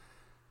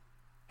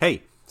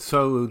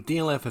So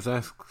DLF has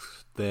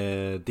asked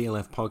the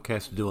DLF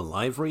podcast to do a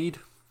live read.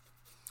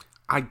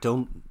 I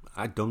don't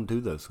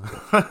do those.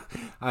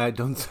 I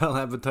don't sell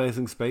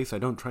advertising space. I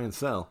don't try and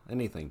sell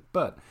anything.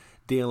 But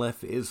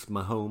DLF is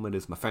my home. It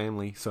is my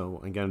family. So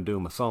I'm going to do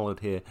them a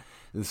solid here.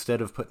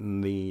 Instead of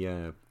putting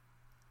the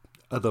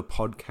other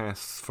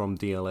podcasts from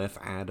DLF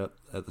ad up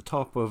at the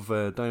top of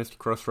Dynasty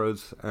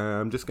Crossroads,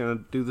 I'm just going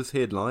to do this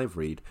here live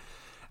read.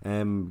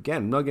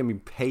 Again, not going to be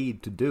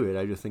paid to do it.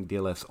 I just think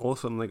DLF's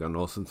awesome. They got an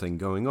awesome thing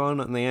going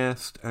on, and they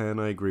asked, and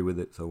I agree with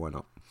it, so why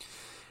not?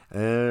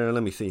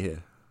 Let me see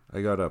here.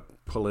 I got to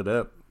pull it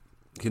up.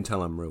 You can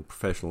tell I'm real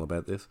professional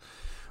about this.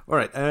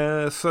 Alright,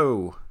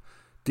 so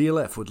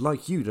DLF would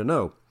like you to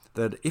know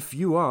that if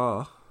you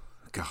are...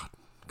 God,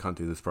 can't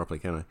do this properly,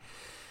 can I?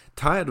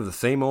 Tired of the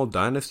same old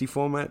Dynasty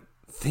format?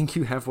 Think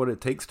you have what it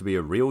takes to be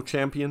a real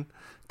champion?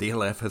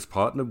 DLF has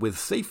partnered with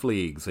Safe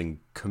Leagues and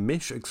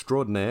commish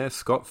extraordinaire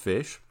Scott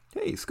Fish,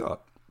 hey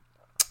Scott,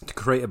 to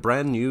create a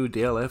brand new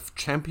DLF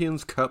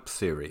Champions Cup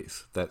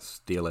Series. That's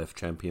DLF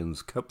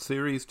Champions Cup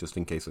Series, just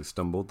in case I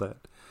stumbled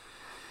that.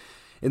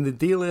 In the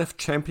DLF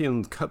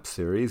Champions Cup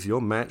Series, you're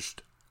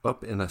matched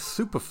up in a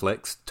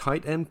Superflex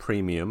tight end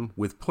premium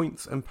with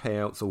points and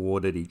payouts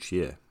awarded each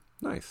year.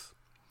 Nice.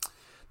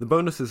 The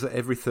bonus is that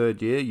every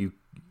third year,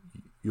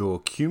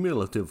 your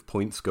cumulative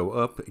points go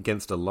up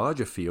against a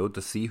larger field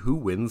to see who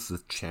wins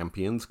the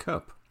Champions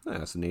Cup.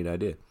 That's a neat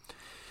idea.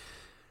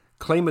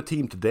 Claim a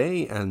team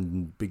today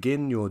and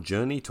begin your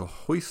journey to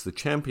hoist the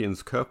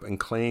Champions Cup and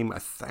claim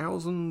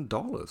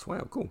 $1,000.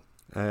 Wow, cool.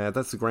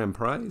 That's the grand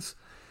prize.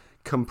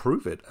 Come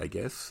prove it, I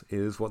guess,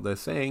 is what they're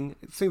saying.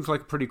 It seems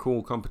like a pretty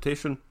cool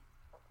competition.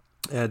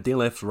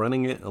 DLF's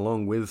running it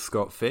along with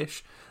Scott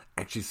Fish.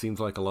 Actually seems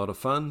like a lot of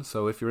fun.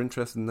 So if you're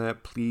interested in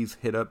that, please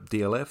hit up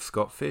DLF,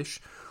 Scott Fish,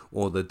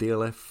 or the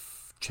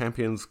DLF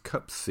Champions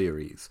Cup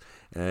Series.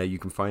 You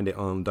can find it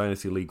on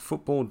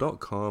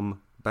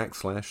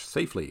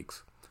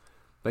dynastyleaguefootball.com/safeleagues.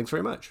 Thanks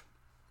very much.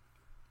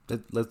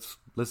 Let's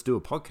do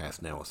a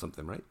podcast now or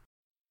something, right?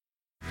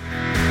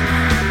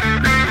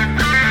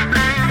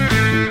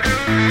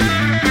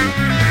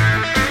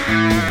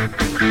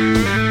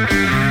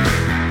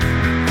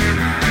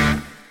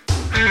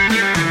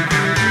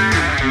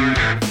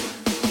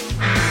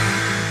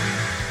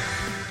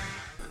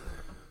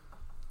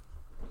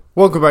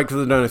 Welcome back to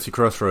the Dynasty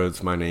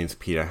Crossroads. My name's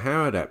Peter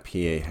Howard at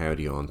PA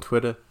Howdy on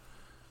Twitter.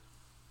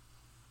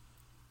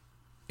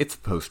 It's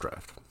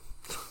post-draft.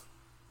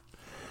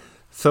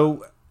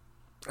 So,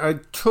 I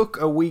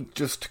took a week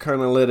just to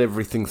kind of let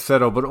everything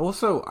settle, but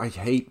also I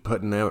hate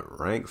putting out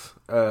ranks,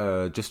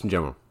 just in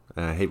general.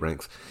 I hate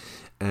ranks,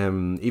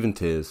 even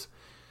tiers.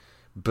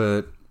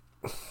 But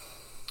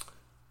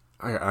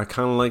I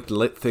kind of like to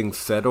let things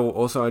settle.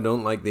 Also, I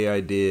don't like the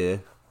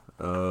idea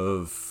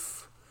of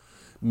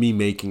me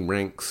making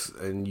ranks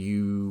and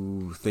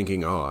you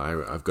thinking, oh,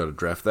 I've got to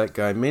draft that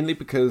guy, mainly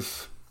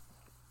because,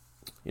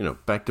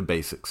 back to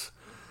basics.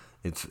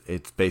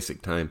 It's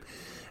basic time.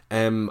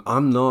 I'm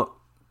not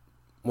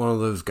one of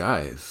those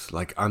guys.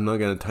 Like, I'm not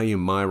going to tell you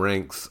my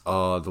ranks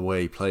are the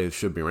way players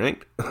should be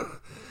ranked.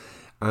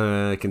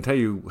 I can tell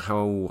you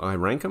how I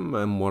rank them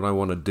and what I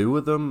want to do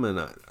with them, and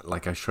I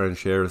try and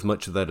share as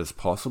much of that as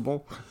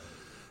possible.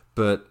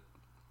 But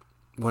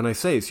when I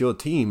say it's your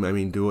team, I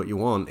mean, do what you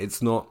want.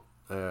 It's not...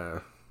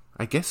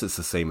 I guess it's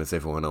the same as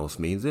everyone else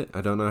means it.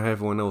 I don't know how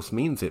everyone else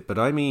means it, but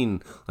I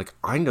mean,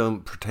 I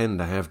don't pretend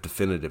to have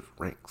definitive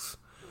ranks.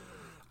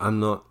 I'm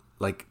not,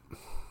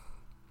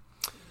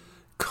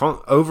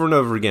 over and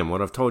over again,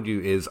 what I've told you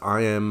is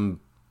I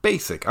am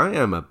basic. I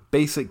am a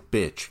basic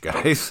bitch,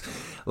 guys.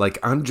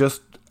 I'm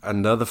just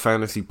another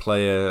fantasy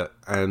player,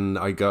 and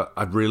I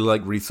really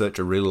like research,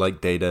 I really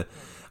like data,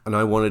 and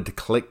I wanted to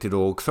collect it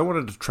all because I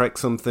wanted to track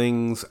some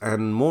things,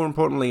 and more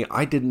importantly,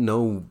 I didn't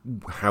know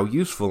how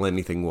useful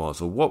anything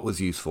was or what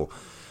was useful.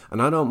 And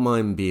I don't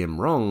mind being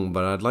wrong,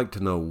 but I'd like to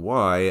know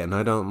why, and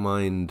I don't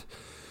mind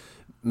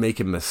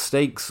making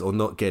mistakes or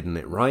not getting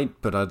it right,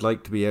 but I'd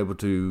like to be able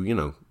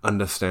to,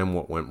 understand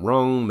what went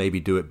wrong,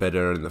 maybe do it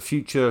better in the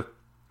future,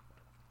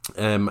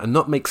 and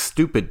not make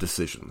stupid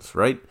decisions,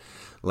 right?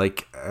 There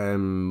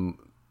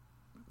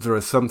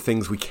are some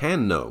things we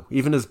can know,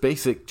 even as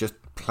basic, just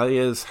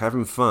players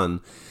having fun,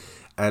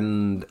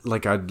 and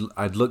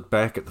I'd look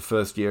back at the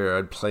first year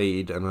I'd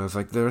played, and I was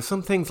like, there are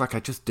some things I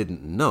just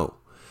didn't know,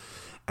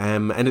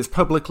 and it's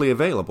publicly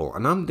available,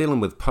 and I'm dealing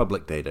with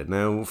public data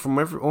now. From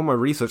all my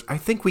research, I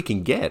think we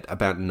can get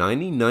about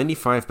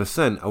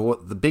 95% of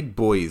what the big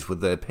boys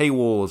with their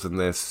paywalls and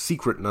their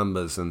secret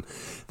numbers and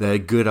their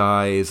good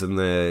eyes and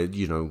their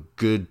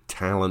good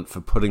talent for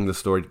putting the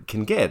story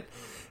can get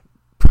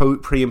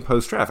pre and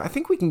post draft. I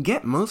think we can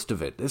get most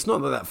of it. It's not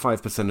that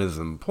 5% is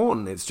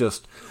important. It's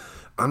just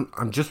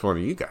I'm just one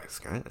of you guys.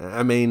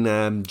 I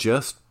mean,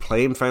 just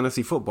playing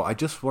fantasy football. I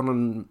just want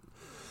to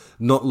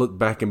not look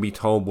back and be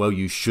told, well,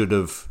 you should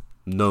have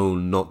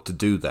known not to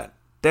do that.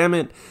 Damn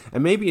it.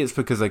 And maybe it's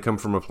because I come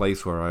from a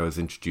place where I was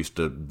introduced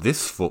to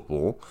this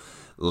football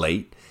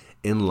late,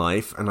 in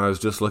life, and I was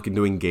just looking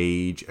to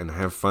engage and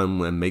have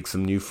fun and make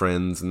some new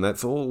friends, and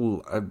that's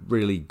all I've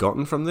really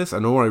gotten from this,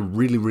 and all I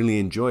really, really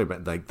enjoy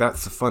about, like,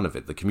 that's the fun of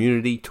it, the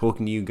community,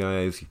 talking to you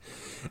guys,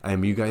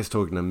 you guys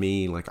talking to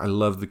me. Like, I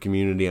love the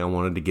community. I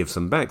wanted to give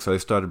some back, so I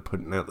started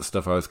putting out the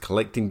stuff I was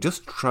collecting,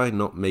 just try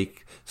not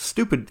make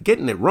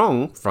getting it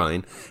wrong,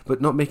 fine,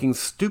 but not making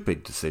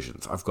stupid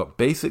decisions. I've got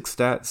basic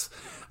stats.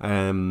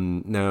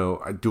 Now,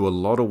 I do a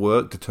lot of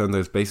work to turn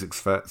those basic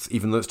stats,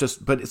 even though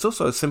but it's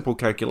also a simple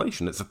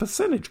calculation. It's a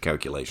percentage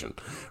calculation,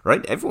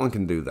 right? Everyone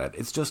can do that.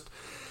 It's just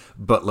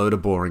buttload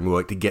of boring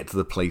work to get to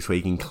the place where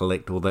you can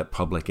collect all that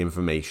public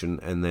information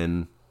and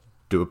then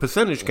do a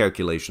percentage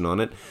calculation on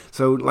it.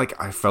 So, like,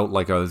 I felt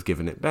like I was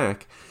giving it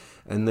back,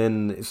 and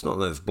then it's not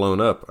that it's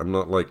blown up. I'm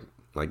not like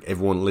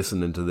everyone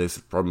listening to this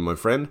is probably my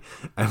friend,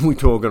 and we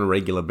talk on a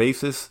regular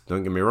basis,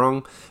 don't get me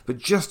wrong, but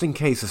just in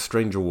case a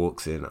stranger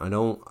walks in,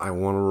 I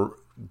want to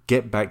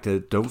get back to,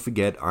 don't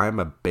forget, I'm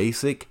a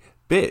basic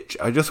bitch.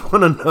 I just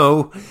want to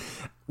know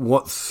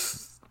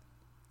what's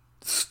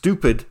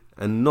stupid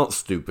and not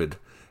stupid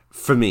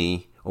for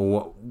me,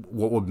 or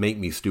what would make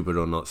me stupid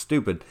or not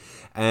stupid,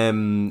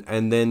 and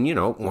then,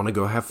 want to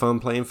go have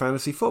fun playing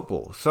fantasy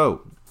football.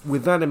 So,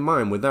 with that in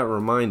mind, with that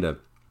reminder,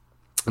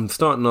 I'm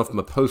starting off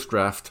my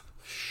post-draft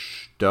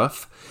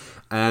stuff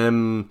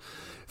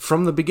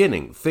from the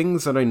beginning,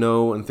 things that I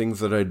know and things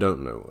that I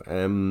don't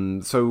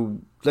know. So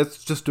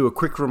let's just do a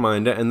quick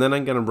reminder, and then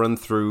I'm going to run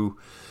through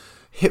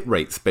hit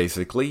rates,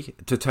 basically,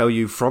 to tell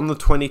you from the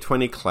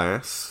 2020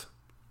 class,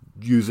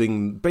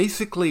 using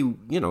basically,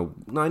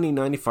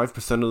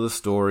 90-95% of the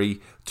story,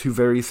 two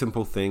very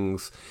simple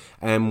things,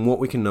 and what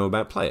we can know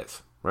about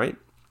players, right?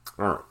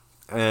 All right.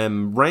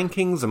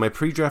 Rankings and my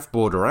pre-draft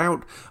board are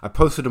out. I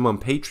posted them on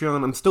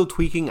Patreon. I'm still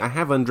tweaking. I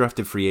have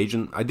undrafted free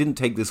agent. I didn't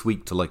take this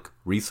week to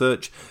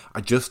research.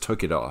 I just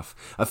took it off.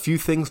 A few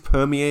things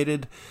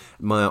permeated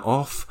my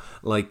off,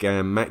 like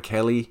Matt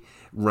Kelly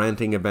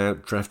ranting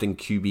about drafting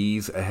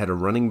QBs ahead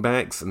of running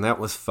backs, and that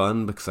was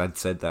fun because I'd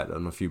said that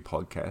on a few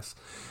podcasts.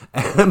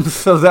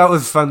 So that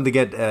was fun to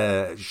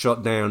get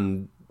shot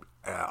down.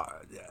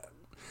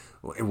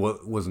 It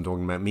wasn't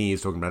talking about me,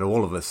 he's talking about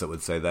all of us that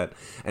would say that.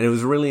 And it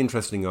was a really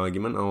interesting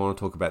argument. I want to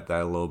talk about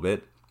that a little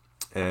bit.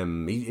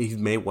 He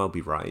may well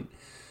be right.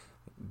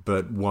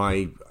 But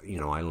why,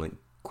 I like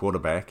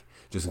quarterback,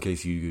 just in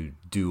case you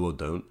do or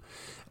don't.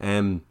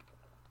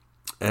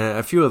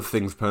 A few other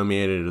things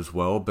permeated as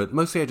well, but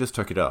mostly I just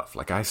took it off.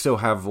 Like, I still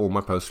have all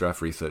my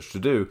post-draft research to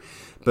do,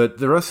 but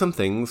there are some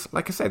things,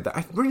 like I said, that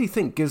I really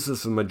think gives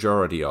us a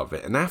majority of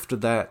it. And after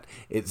that,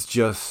 it's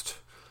just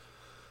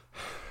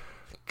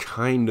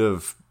kind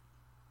of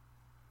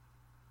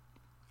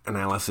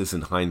analysis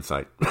in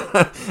hindsight.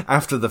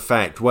 After the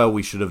fact, well,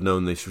 we should have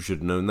known this, we should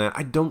have known that.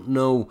 I don't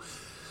know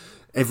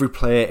every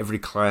player, every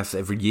class,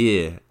 every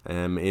year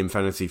in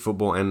fantasy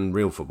football and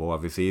real football,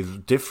 obviously, is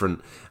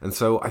different. And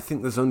so I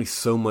think there's only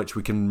so much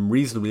we can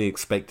reasonably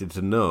expect it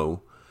to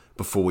know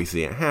before we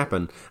see it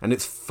happen. And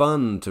it's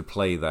fun to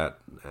play that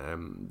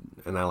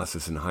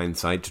analysis in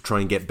hindsight to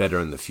try and get better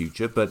in the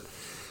future. But,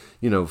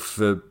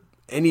 for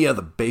any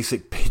other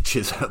basic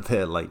pitchers out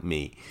there like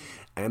me,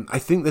 I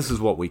think this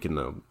is what we can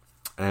know.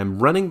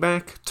 Running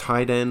back,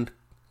 tight end,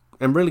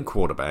 and really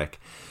quarterback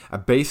are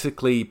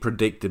basically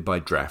predicted by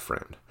draft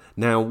round.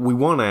 Now, we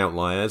want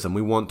outliers, and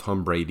we want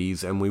Tom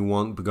Brady's, and we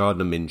want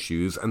Gardner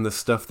Minshew's, and the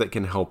stuff that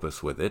can help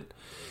us with it.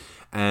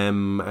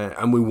 And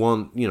we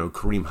want,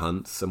 Kareem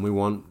Hunt's, and we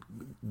want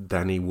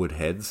Danny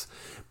Woodhead's.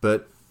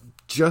 But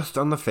just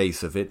on the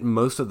face of it,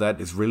 most of that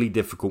is really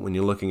difficult when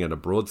you're looking at a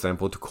broad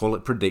sample to call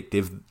it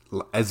predictive,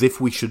 as if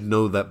we should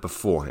know that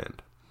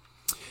beforehand.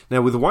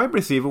 Now, with a wide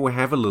receiver, we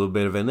have a little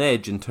bit of an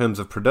edge in terms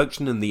of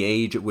production and the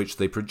age at which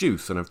they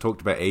produce. And I've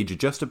talked about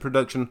age-adjusted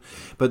production,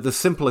 but the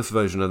simplest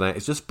version of that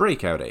is just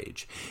breakout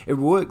age. It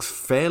works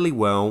fairly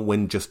well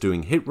when just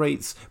doing hit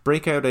rates.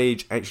 Breakout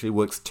age actually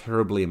works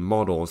terribly in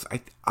models.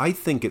 I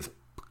think it's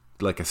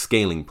like a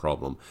scaling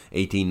problem,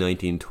 18,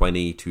 19,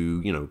 20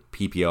 to,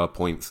 PPR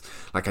points.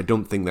 Like, I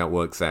don't think that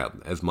works out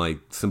as my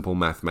simple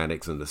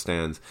mathematics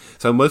understands.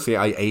 So mostly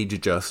I age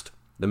adjust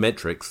the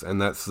metrics,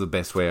 and that's the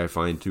best way I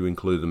find to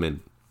include them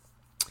in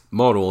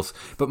models.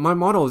 But my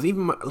models,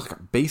 even like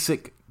a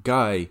basic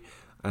guy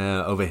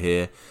over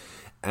here,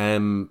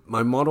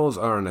 my models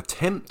are an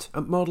attempt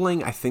at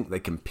modeling. I think they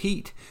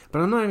compete, but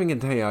I'm not even going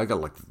to tell you I got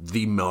like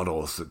the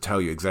models that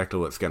tell you exactly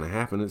what's going to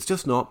happen. It's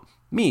just not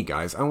me,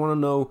 guys. I want to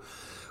know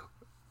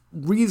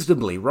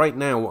reasonably right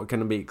now what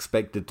can be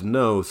expected to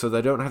know, so that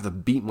I don't have to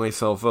beat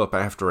myself up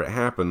after it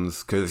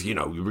happens, because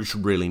you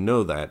should really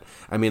know that.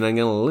 I mean, I'm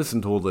going to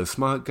listen to all those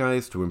smart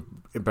guys to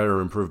better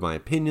improve my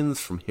opinions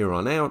from here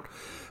on out,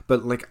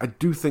 but I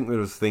do think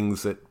there's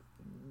things that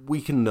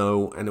we can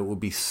know, and it would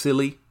be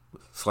silly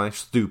 /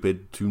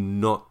 stupid to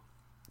not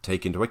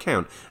take into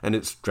account. And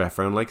it's draft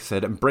round, like I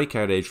said, and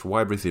breakout age for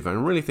wide receiver. And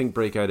I really think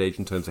breakout age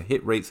in terms of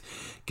hit rates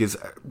gives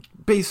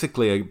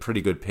basically a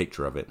pretty good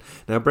picture of it.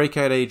 Now,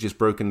 breakout age is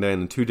broken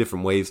down in two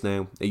different ways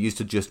now. It used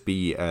to just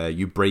be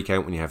you break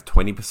out when you have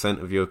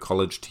 20% of your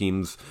college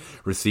teams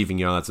receiving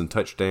yards and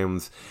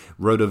touchdowns.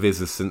 RotoViz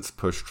has since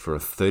pushed for a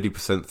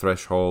 30%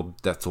 threshold.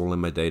 That's all in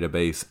my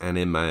database and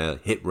in my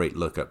hit rate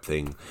lookup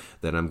thing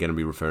that I'm going to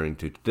be referring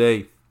to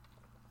today.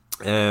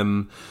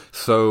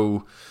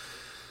 So,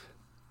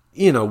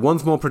 you know,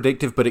 one's more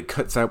predictive, but it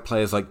cuts out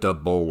players like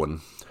Doug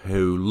Baldwin,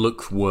 who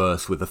look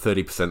worse with a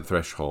 30%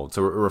 threshold.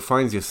 So it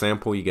refines your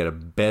sample, you get a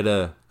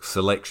better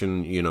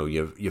selection, you know,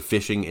 you're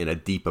fishing in a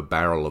deeper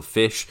barrel of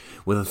fish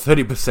with a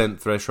 30%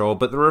 threshold,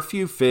 but there are a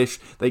few fish,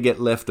 they get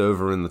left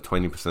over in the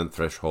 20%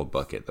 threshold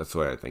bucket. That's the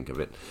way I think of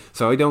it.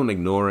 So I don't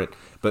ignore it,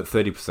 but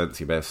 30% is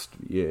your best,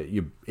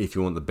 if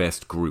you want the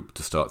best group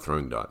to start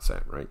throwing darts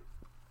at, right?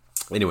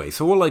 Anyway,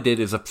 so all I did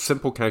is a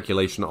simple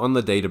calculation on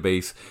the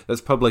database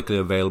that's publicly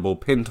available,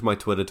 pinned to my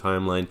Twitter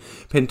timeline,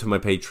 pinned to my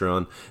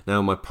Patreon.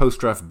 Now, my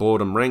post-draft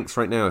boredom ranks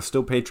right now are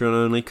still Patreon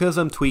only because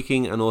I'm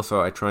tweaking, and also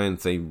I try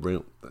and say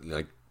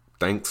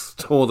thanks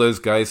to all those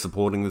guys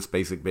supporting this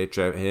basic bitch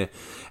out here.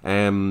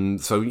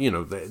 So, you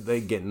know, they're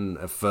getting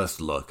a first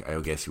look, I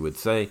guess you would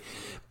say.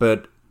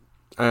 But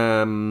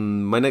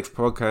my next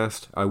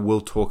podcast, I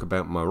will talk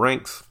about my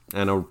ranks,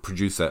 and I'll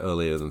produce that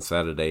earlier than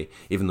Saturday,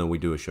 even though we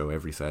do a show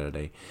every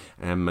Saturday.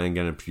 I'm going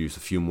to produce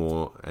a few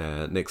more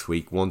next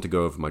week, one to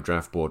go over my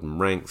draft board and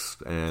ranks,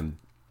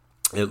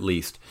 at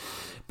least.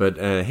 But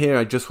here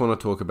I just want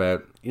to talk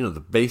about, you know,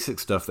 the basic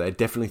stuff that I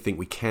definitely think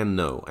we can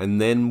know,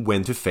 and then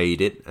when to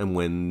fade it and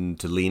when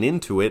to lean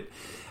into it.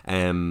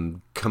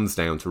 Comes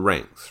down to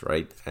ranks,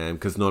 right?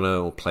 Because not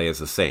all players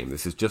are the same.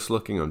 This is just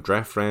looking on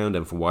draft round,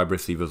 and for wide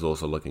receivers,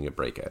 also looking at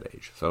breakout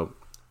age. So,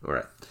 all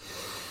right.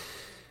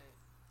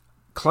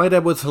 Clyde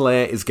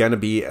Edwards-Helaire is going to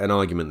be an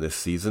argument this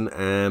season,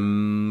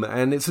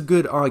 and it's a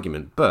good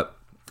argument, but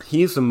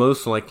he is the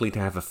most likely to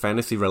have a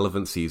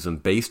fantasy-relevant season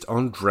based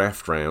on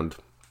draft round.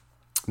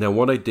 Now,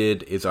 what I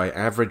did is I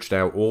averaged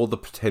out all the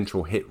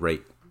potential hit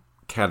rate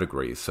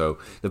categories, so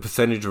the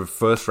percentage of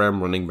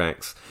first-round running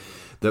backs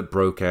that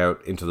broke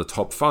out into the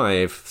top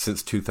 5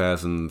 since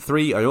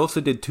 2003. I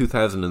also did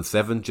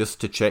 2007 just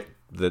to check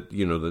that,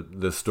 you know,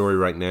 the story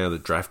right now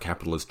that draft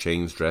capital has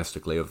changed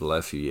drastically over the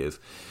last few years.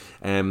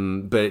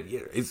 But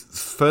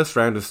its first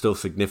round is still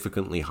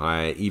significantly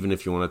higher, even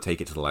if you want to take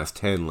it to the last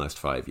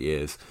 5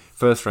 years.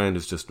 First round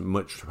is just a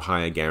much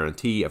higher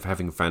guarantee of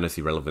having a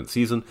fantasy relevant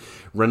season.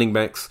 Running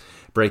backs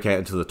break out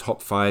into the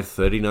top 5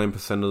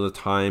 39% of the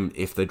time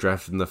if they're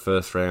drafted in the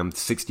first round,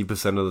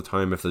 60% of the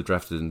time if they're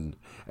drafted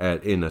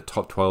in a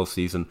top 12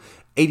 season,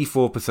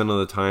 84% of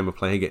the time a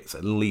player gets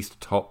at least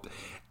top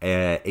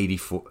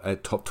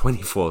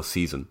 24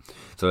 season.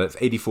 So that's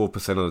 84%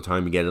 of the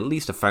time you get at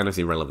least a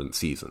fantasy relevant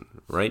season,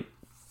 right?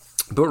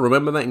 But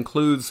remember that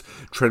includes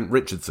Trent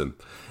Richardson.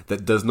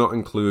 That does not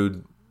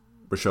include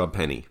Rashad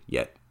Penny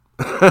yet.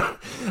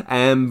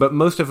 But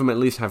most of them at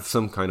least have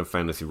some kind of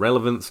fantasy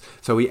relevance,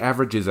 so he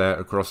averages out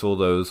across all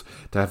those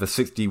to have a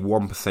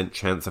 61%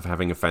 chance of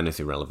having a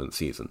fantasy relevant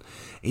season.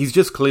 He's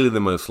just clearly the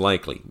most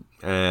likely,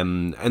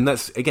 and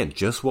that's, again,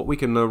 just what we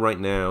can know right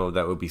now.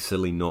 That would be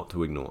silly not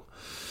to ignore.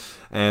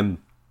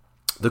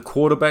 The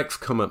quarterbacks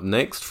come up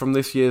next from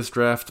this year's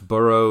draft.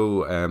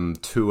 Burrow,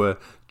 Tua,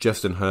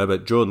 Justin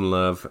Herbert, Jordan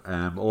Love,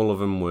 all of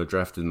them were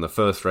drafted in the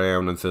first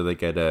round, and so they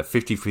get a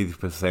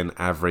 53%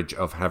 average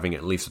of having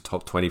at least a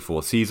top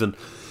 24 season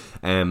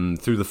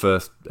through the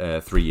first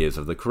 3 years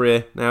of the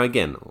career. Now,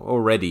 again,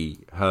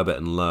 already Herbert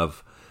and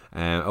Love,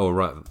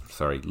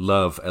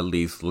 Love at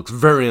least looks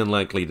very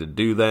unlikely to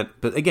do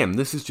that. But again,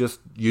 this is just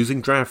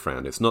using draft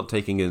round. It's not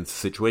taking into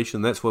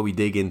situation. That's where we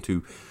dig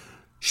into,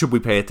 should we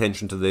pay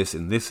attention to this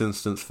in this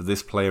instance for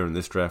this player in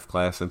this draft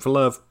class? And for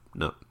Love,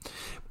 no.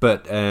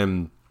 But,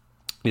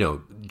 you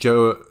know,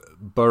 Joe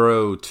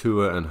Burrow,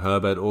 Tua, and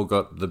Herbert all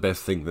got the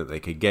best thing that they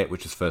could get,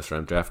 which is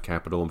first-round draft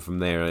capital, and from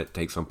there it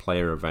takes on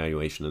player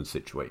evaluation and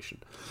situation.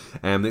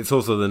 It's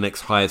also the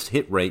next highest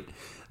hit rate,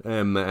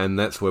 and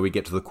that's where we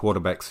get to the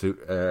quarterback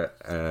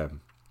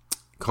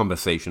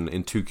conversation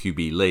in 2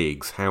 QB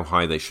leagues. How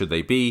high should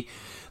they be?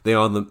 They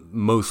are the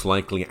most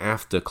likely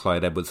after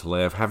Clyde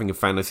Edwards-Helaire of having a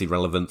fantasy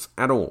relevance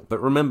at all.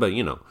 But remember,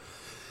 you know,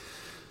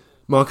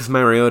 Marcus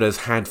Mariota's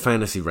had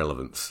fantasy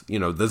relevance. You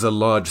know, there's a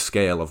large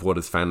scale of what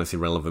is fantasy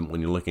relevant when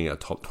you're looking at a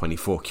top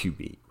 24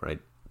 QB, right?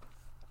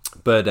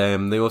 But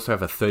they also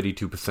have a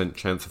 32%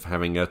 chance of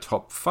having a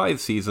top 5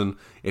 season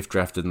if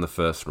drafted in the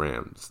first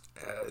rounds.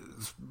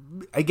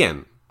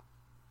 Again,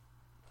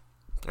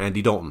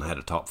 Andy Dalton had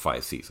a top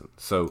 5 season,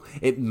 so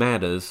it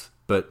matters,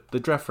 but the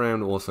draft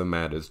round also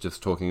matters,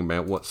 just talking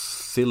about what's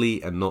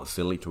silly and not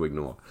silly to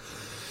ignore.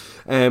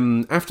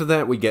 After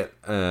that, we get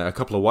a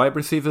couple of wide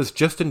receivers.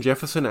 Justin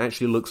Jefferson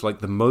actually looks like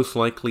the most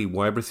likely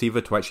wide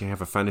receiver to actually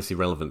have a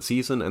fantasy-relevant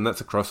season, and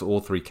that's across all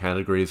 3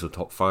 categories of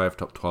top 5,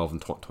 top 12,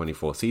 and top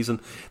 24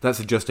 season. That's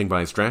adjusting by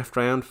his draft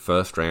round,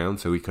 first round,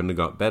 so he couldn't have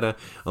got better,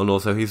 and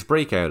also his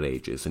breakout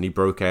ages, and he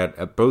broke out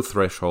at both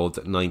thresholds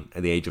at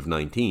the age of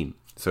 19.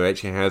 So it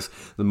actually has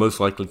the most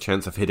likely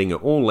chance of hitting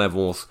at all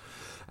levels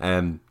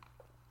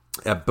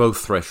at both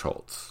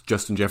thresholds.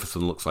 Justin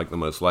Jefferson looks like the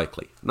most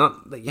likely.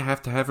 Not that you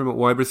have to have him at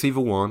wide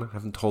receiver 1. I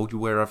haven't told you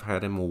where I've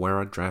had him or where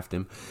I'd draft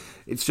him.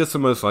 It's just the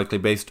most likely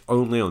based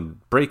only on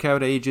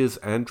breakout ages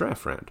and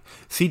draft round.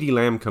 CeeDee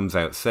Lamb comes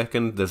out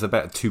second. There's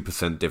about a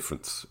 2%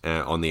 difference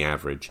on the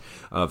average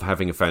of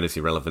having a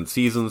fantasy relevant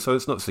season, so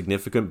it's not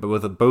significant,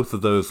 but both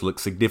of those look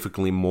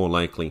significantly more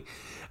likely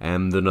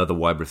than other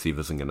wide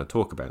receivers I'm going to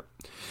talk about.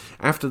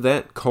 After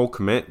that, Cole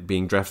Kmet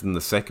being drafted in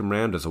the second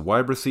round as a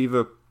wide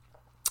receiver,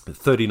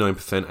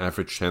 39%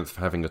 average chance of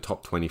having a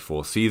top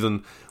 24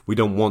 season. We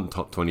don't want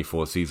top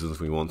 24 seasons,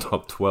 we want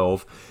top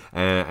 12,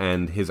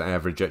 and his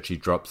average actually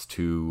drops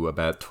to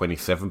about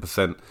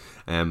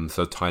 27%.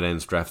 So tight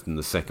ends drafted in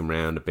the second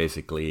round are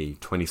basically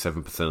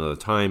 27% of the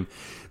time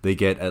they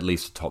get at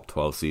least a top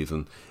 12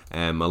 season.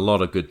 A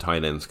lot of good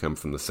tight ends come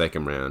from the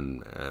second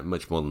round,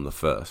 much more than the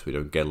first. We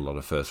don't get a lot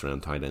of first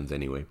round tight ends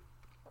anyway.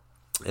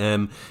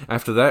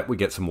 After that, we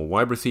get some more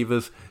wide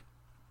receivers.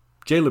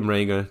 Jalen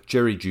Reagor,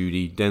 Jerry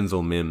Jeudy,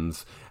 Denzel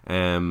Mims,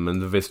 and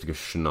Laviska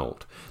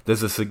Shenault.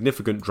 There's a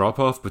significant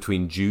drop-off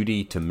between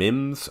Jeudy to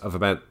Mims of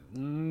about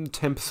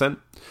 10%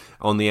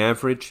 on the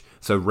average.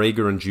 So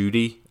Reagor and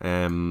Jeudy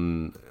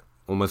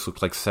almost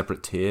look like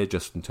separate tier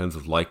just in terms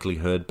of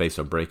likelihood based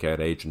on breakout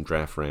age and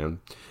draft round.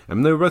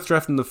 And they were both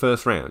drafted in the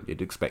first round.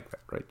 You'd expect that,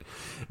 right?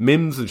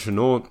 Mims and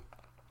Shenault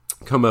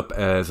come up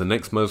as the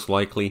next most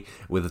likely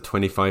with a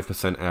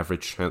 25%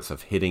 average chance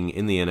of hitting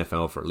in the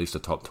NFL for at least a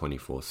top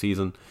 24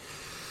 season.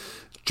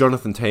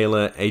 Jonathan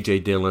Taylor,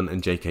 A.J. Dillon,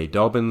 and J.K.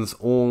 Dobbins,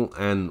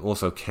 and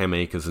also Cam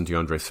Akers and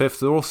DeAndre Swift,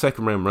 they're all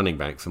second-round running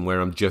backs, and where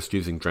I'm just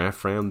using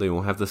draft round, they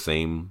all have the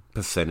same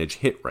percentage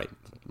hit rate.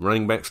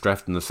 Running backs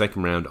drafted in the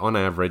second round, on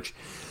average,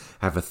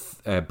 have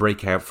a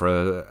breakout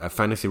for a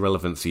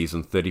fantasy-relevant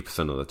season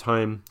 30% of the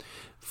time.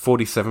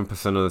 47%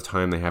 of the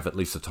time they have at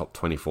least a top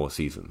 24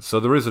 season. So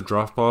there is a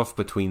drop-off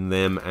between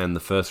them and the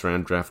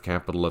first-round draft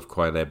capital of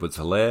Clyde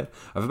Edwards-Helaire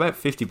of about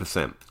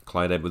 50%.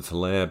 Clyde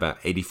Edwards-Helaire, about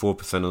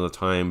 84% of the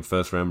time,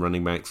 first-round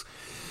running backs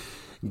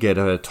get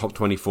a top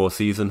 24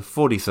 season.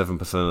 47%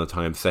 of the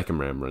time,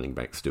 second-round running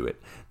backs do it.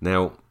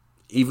 Now,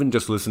 even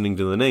just listening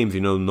to the names,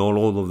 you know, not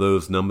all of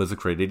those numbers are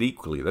created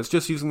equally. That's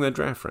just using their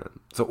draft round.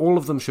 So all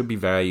of them should be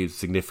valued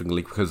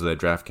significantly because of their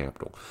draft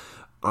capital.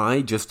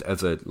 I just,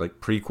 as a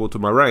prequel to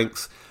my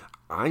ranks,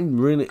 I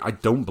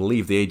don't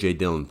believe the A.J.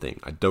 Dillon thing.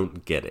 I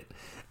don't get it.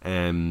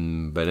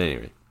 But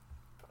anyway.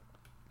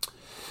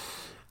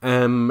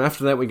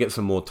 After that, we get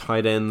some more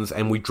tight ends,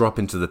 and we drop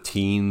into the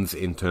teens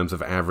in terms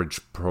of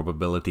average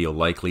probability or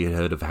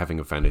likelihood of having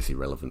a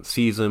fantasy-relevant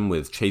season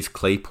with Chase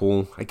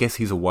Claypool. I guess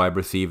he's a wide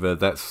receiver.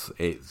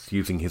 It's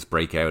using his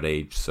breakout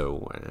age,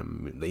 so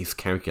he's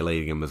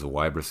calculating him as a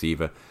wide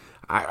receiver.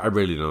 I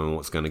really don't know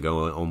what's going to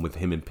go on with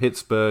him in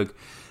Pittsburgh.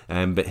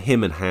 But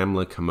him and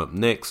Hamler come up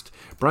next.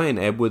 Bryan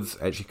Edwards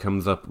actually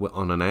comes up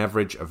on an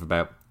average of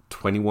about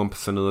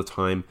 21% of the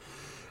time,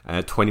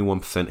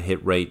 21%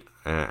 hit rate,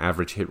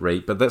 average hit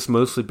rate. But that's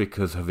mostly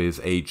because of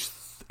his age.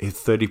 His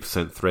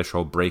 30%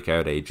 threshold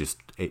breakout age is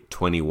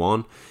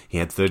 21. He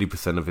had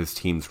 30% of his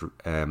team's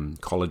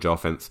college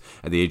offense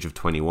at the age of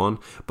 21.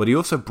 But he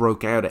also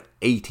broke out at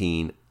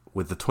 18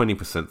 with the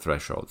 20%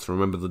 threshold. So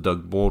remember the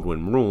Doug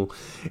Baldwin rule.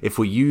 If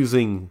we're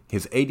using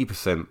his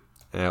 80%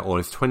 or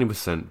his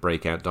 20%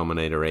 breakout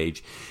dominator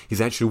age, he's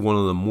actually one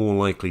of the more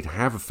likely to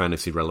have a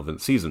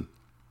fantasy-relevant season.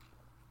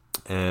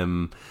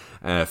 50%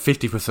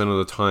 of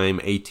the time,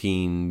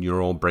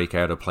 18-year-old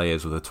breakouter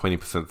players with a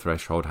 20%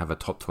 threshold have a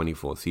top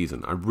 24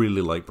 season. I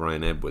really like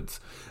Bryan Edwards,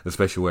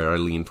 especially where I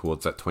lean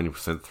towards that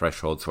 20%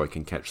 threshold so I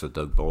can catch the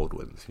Doug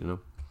Baldwins, you know.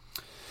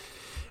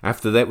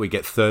 After that, we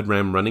get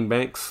third-round running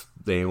backs.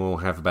 They all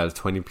have about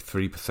a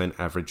 23%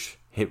 average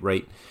hit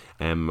rate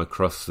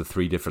across the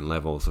three different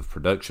levels of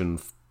production,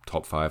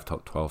 top 5,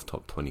 top 12,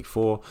 top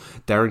 24.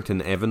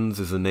 Darrington Evans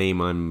is a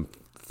name I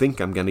think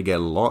I'm going to get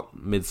a lot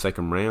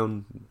mid-second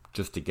round,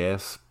 just a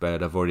guess,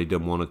 but I've already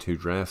done 1 or 2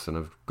 drafts and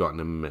I've gotten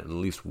him at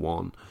least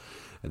 1.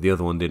 The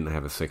other one didn't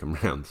have a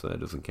second round, so that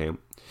doesn't count.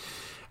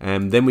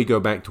 And then we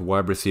go back to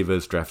wide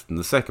receivers drafted in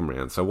the second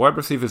round. So wide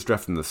receivers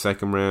drafted in the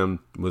second round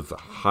with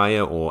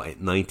higher or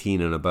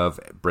 19 and above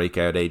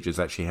breakout ages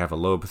actually have a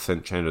lower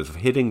percent chance of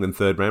hitting than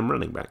third-round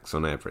running backs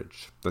on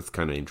average. That's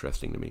kind of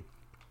interesting to me.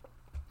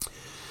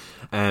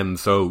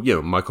 So, you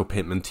know, Michael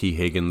Pittman, T.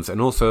 Higgins,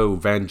 and also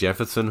Van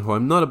Jefferson, who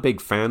I'm not a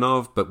big fan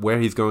of, but where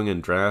he's going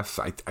in drafts,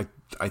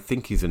 I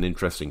think he's an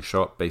interesting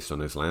shot based on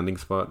his landing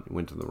spot. He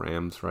went to the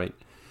Rams, right?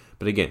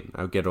 But again,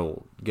 I'll get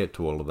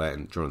to all of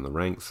that during the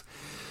ranks.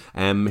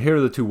 Here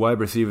are the 2 wide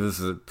receivers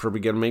that are probably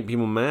going to make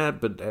people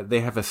mad, but they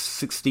have a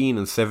 16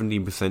 and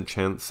 17%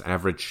 chance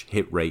average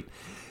hit rate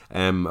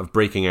of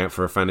breaking out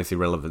for a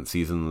fantasy-relevant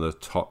season in the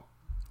top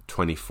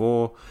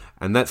 24,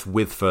 and that's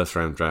with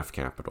first-round draft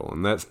capital,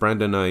 and that's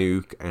Brandon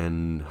Ayuk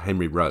and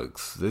Henry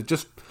Ruggs.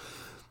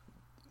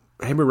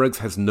 Henry Ruggs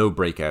has no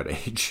breakout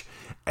age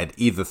at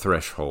either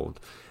threshold.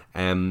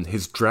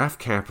 His draft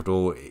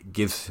capital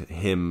gives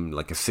him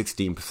like a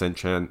 16%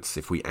 chance,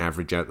 if we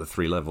average out the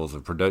 3 levels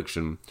of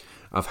production,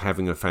 of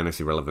having a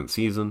fantasy relevant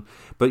season.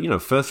 But,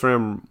 first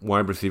round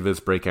wide receivers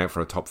break out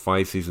for a top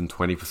 5 season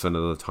 20%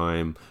 of the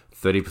time,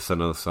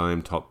 30% of the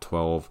time, top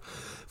 12,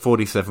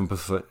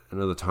 47%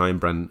 of the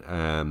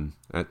time,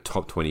 at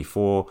top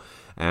 24.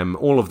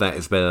 All of that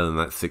is better than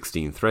that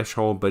 16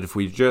 threshold. But if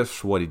we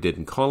adjust what he did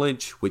in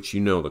college, which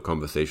the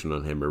conversation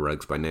on Henry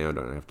Ruggs by now, I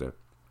don't have to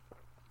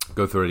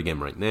go through it again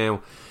right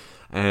now,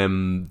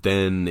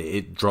 then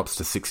it drops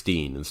to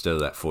 16 instead of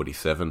that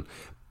 47.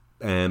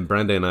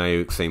 Brandon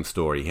Ayuk, same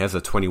story. He has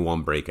a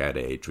 21 breakout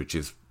age, which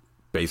is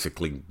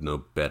basically no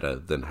better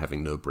than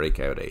having no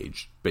breakout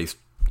age, based,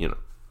 on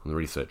the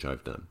research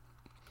I've done.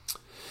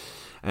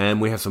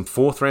 And we have some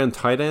 4th round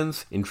tight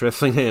ends.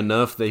 Interestingly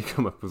enough, they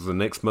come up as the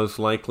next most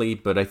likely,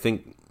 but I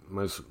think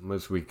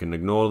most we can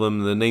ignore them.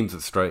 The names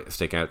that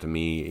stick out to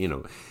me,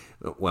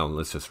 well,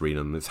 let's just read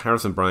them. It's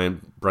Harrison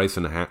Bryant,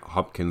 Bryson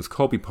Hopkins,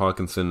 Colby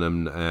Parkinson,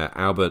 and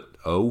Albert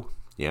O.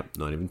 Yep,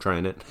 not even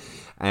trying it.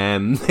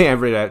 They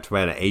average out to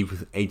about an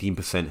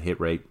 18% hit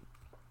rate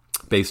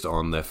based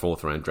on their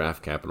 4th round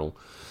draft capital.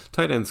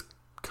 Tight ends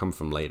come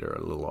from later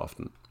a little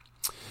often.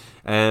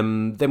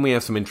 Then we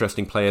have some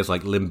interesting players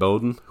like Lynn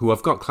Bowden, who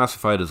I've got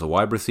classified as a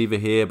wide receiver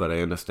here, but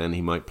I understand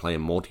he might play a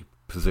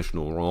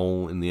multi-positional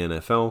role in the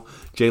NFL.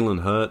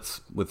 Jalen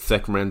Hurts, with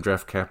 2nd round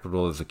draft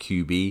capital as a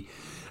QB,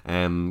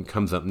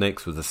 comes up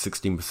next with a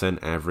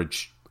 16%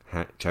 average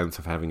chance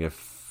of having a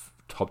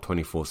top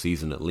 24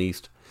 season at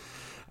least.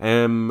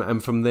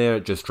 And from there,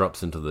 it just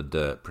drops into the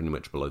dirt, pretty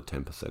much below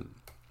 10%.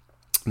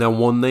 Now,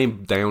 one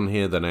name down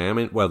here that I am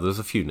in, well, there's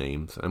a few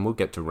names, and we'll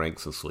get to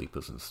ranks of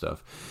sleepers and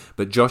stuff.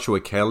 But Joshua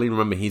Kelly,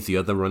 remember, he's the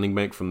other running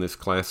back from this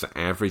class that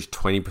averaged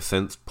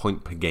 20%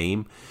 point per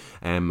game.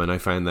 And I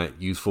find that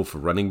useful for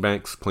running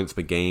backs. Points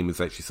per game is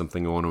actually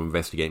something I want to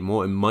investigate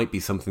more. It might be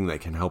something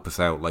that can help us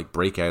out, like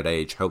breakout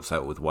age helps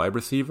out with wide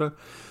receiver.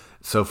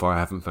 So far, I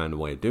haven't found a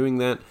way of doing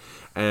that.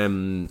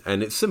 And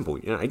it's simple.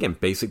 Again,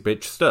 basic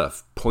bitch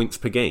stuff. Points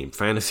per game,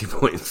 fantasy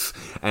points.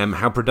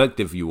 How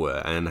productive you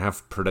were, and how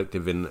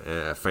productive in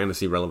a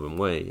fantasy relevant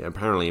way.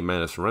 Apparently, it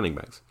matters for running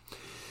backs.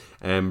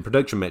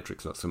 Production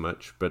metrics, not so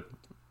much, but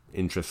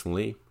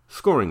interestingly,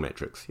 scoring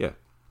metrics, yeah.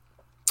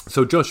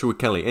 So Joshua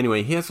Kelly,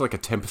 anyway, he has like a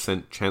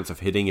 10% chance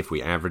of hitting if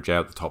we average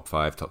out the top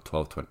 5, top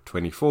 12,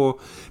 24,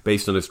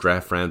 based on his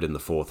draft round in the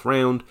 4th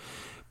round.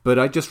 But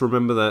I just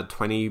remember that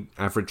 20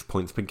 average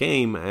points per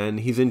game, and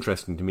he's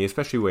interesting to me,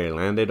 especially where he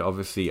landed.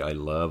 Obviously, I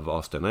love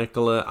Austin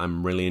Eckler.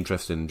 I'm really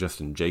interested in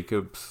Justin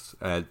Jackson,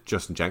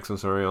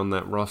 on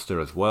that roster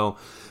as well.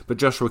 But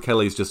Joshua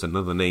Kelly is just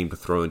another name to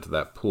throw into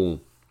that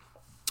pool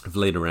of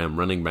later round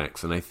running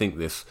backs, and I think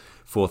this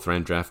 4th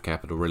round draft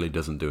capital really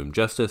doesn't do him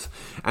justice.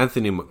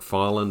 Anthony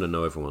McFarland, I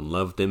know everyone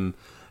loved him.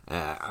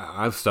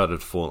 I've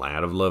started to fall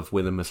out of love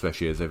with him,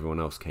 especially as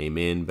everyone else came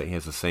in, but he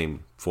has the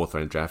same 4th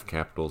round draft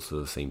capital, so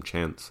the same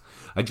chance.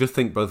 I just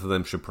think both of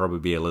them should probably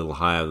be a little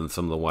higher than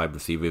some of the wide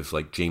receivers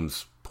like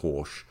James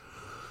Porsche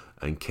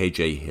and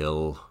KJ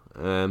Hill,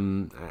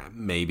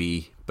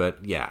 maybe.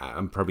 But yeah,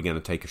 I'm probably going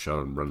to take a shot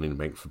on running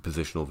back for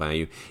positional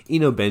value.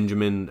 Eno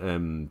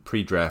Benjamin,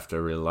 pre-draft, I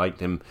really liked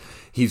him.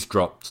 He's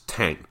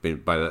tanked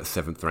by that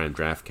 7th round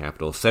draft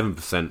capital,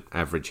 7%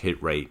 average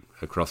hit rate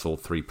across all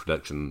 3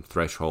 production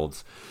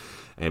thresholds.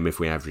 If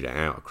we average it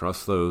out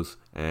across those,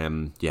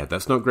 yeah,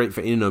 that's not great for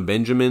Eno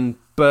Benjamin,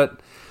 but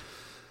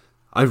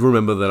I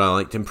remember that I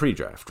liked him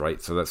pre-draft, right?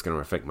 So that's going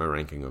to affect my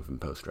ranking of him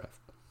post-draft.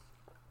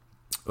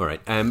 All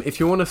right. If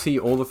you want to see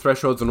all the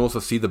thresholds and also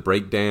see the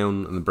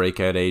breakdown and the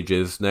breakout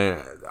ages,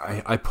 now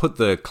I put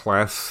the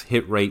class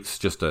hit rates,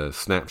 just a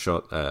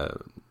snapshot,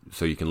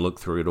 so you can look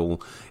through it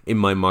all in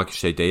my market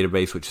share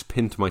database, which is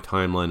pinned to my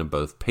timeline on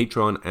both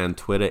Patreon and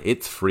Twitter.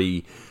 It's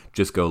free.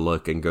 Just go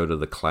look and go to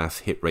the class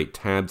hit rate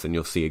tabs, and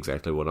you'll see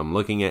exactly what I'm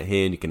looking at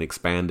here. And you can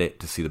expand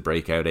it to see the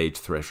breakout age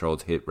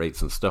thresholds, hit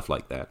rates, and stuff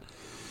like that.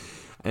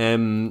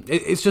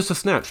 It's just a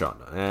snapshot,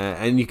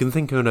 and you can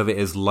think of it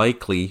as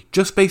likely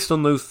just based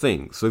on those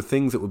things. So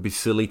things that would be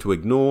silly to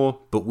ignore,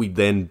 but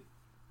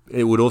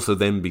it would also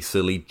then be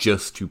silly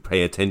just to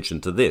pay attention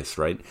to this,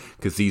 right?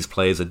 Because these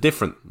players are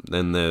different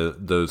than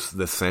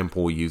the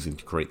sample we're using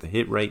to create the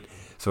hit rate.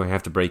 So we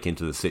have to break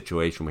into the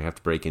situation. We have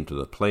to break into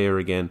the player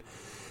again,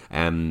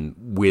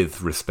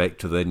 with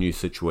respect to their new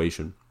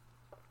situation.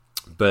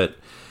 But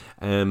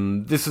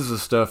this is the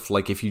stuff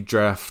like if you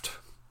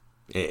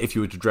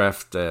were to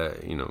draft,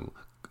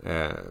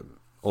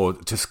 or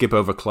to skip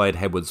over Clyde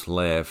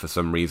Edwards-Helaire for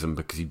some reason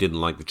because you didn't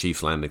like the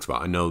Chiefs landing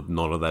spot. I know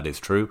none of that is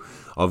true,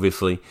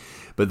 obviously.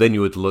 But then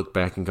you would look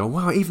back and go,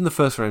 wow, even the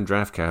 1st round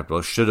draft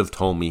capital should have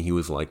told me he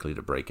was likely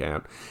to break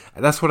out.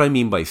 And that's what I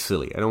mean by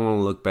silly. I don't want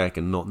to look back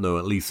and not know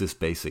at least this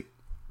basic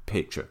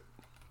picture.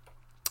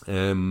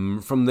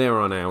 From there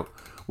on out,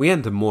 we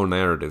enter more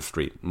narrative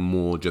street,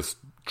 more just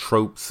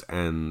tropes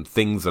and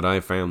things that I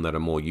found that are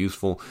more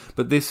useful.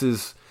 But this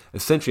is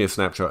essentially a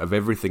snapshot of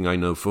everything I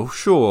know for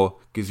sure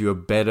gives you a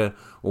better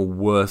or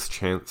worse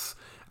chance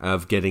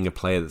of getting a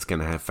player that's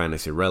going to have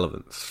fantasy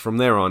relevance. From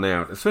there on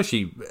out,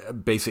 especially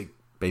basic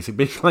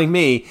bitch like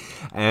me,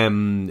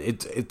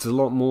 it's a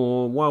lot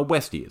more Wild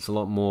Westy. It's a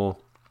lot more,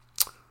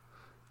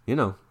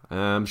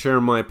 I'm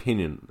sharing my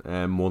opinion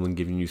more than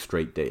giving you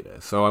straight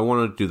data. So I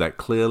want to do that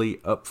clearly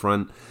up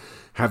front.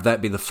 Have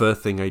that be the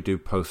first thing I do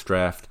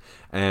post-draft.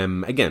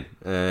 Again,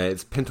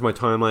 it's pinned to my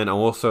timeline. I'll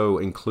also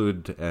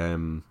include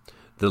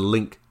the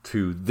link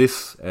to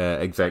this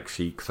exact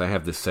sheet, because I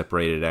have this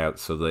separated out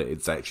so that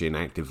it's actually an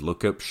active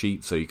lookup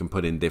sheet, so you can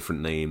put in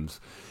different names,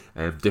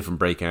 different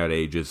breakout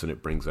ages, and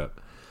it brings up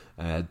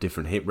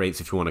different hit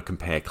rates. If you want to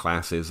compare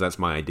classes, that's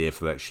my idea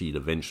for that sheet.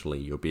 Eventually,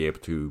 you'll be able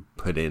to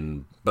put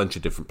in a bunch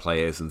of different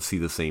players and see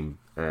the same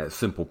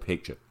simple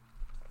picture.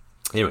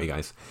 Anyway,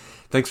 guys,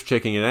 thanks for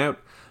checking it out.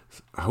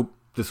 I hope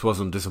this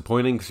wasn't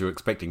disappointing because you're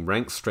expecting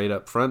ranks straight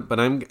up front, but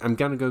I'm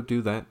gonna go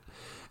do that.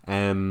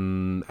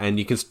 And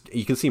you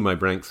can see my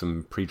ranks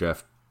and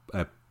pre-draft,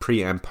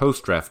 pre and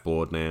post-draft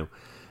board now.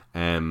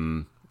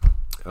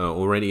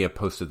 Already I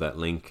posted that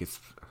link.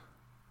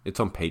 It's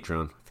on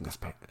Patreon.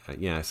 I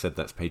think I said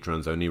that's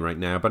Patreon's only right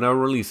now, but I'll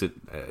release it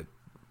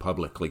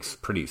publicly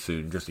pretty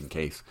soon, just in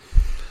case.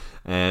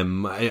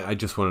 I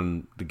just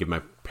wanted to give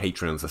my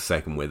Patreons a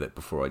second with it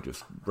before I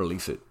just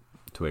release it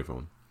to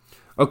everyone.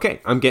 Okay,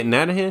 I'm getting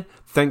out of here.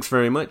 Thanks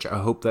very much. I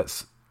hope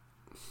that's...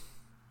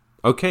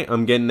 Okay,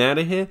 I'm getting out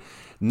of here.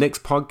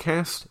 Next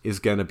podcast is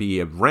going to be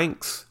a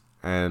ranks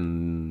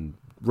and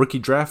rookie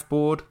draft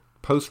board,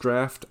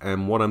 post-draft,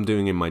 and what I'm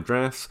doing in my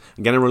drafts.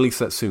 I'm going to release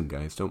that soon,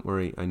 guys. Don't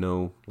worry. I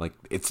know,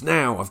 it's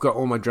now. I've got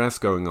all my drafts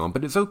going on,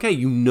 but it's okay.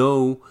 You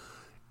know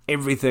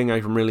everything I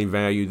can really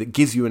value that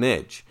gives you an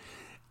edge.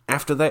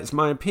 After that, it's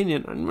my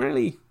opinion, and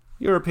really,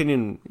 your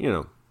opinion,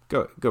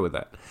 go with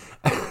that.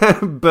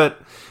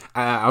 But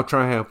I'll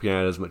try to help you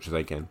out as much as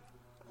I can.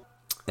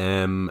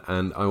 And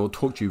I will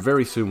talk to you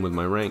very soon with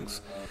my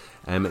ranks.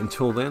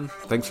 Until then,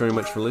 thanks very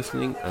much for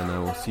listening, and I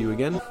will see you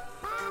again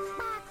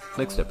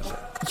next episode.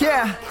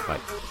 Yeah. Bye.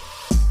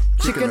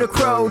 Chicken or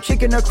crow,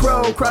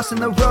 crossing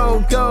the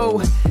road,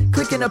 go.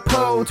 Clicking a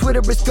poll,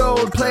 Twitter is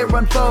gold, player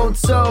unfold,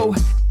 so.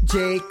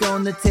 Jake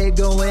on the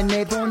table and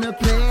Abe on the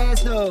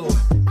plays, no.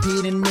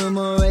 Pete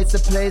enumerates the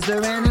plays,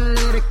 they're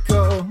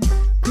analytical.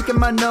 Picking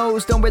my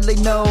nose, don't really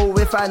know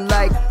if I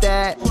like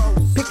that.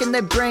 Picking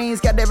their brains,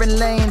 got different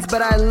lanes,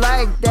 but I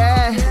like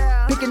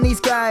that. Picking these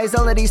guys,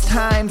 all of these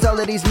times, all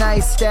of these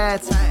nice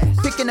stats.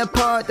 Picking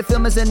apart, the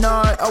film is an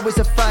art, always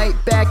a fight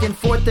back and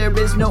forth. There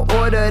is no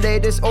order, they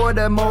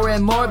disorder more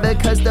and more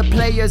because the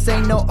players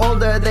ain't no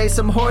older. They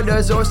some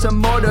hoarders or some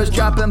mortars,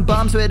 dropping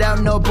bombs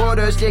without no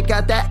borders. They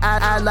got that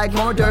I like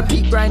mortar,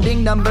 peak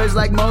grinding numbers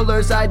like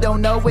molars. I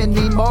don't know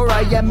anymore,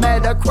 I am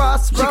at a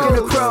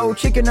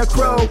crossroads. Chicken or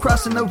crow,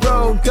 crossing the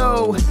road,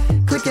 go.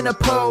 Clicking a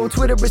poll,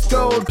 Twitter is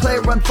gold,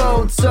 player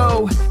unfold,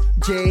 so.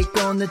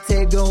 Jake on the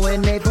table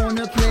and Abe on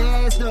the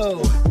plays,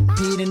 no.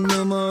 Pete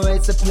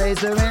enumerates the plays,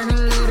 they're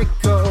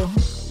analytical.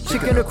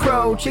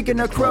 Chicken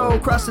or crow,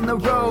 crossing the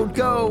road,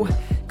 go.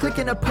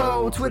 Clicking a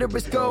poll, Twitter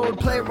is gold,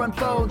 player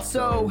unfold,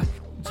 so.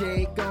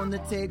 Jake on the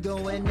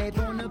table and Abe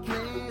on the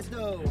plays,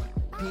 no.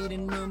 Pete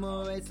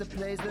enumerates the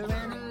plays, they're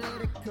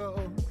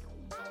analytical.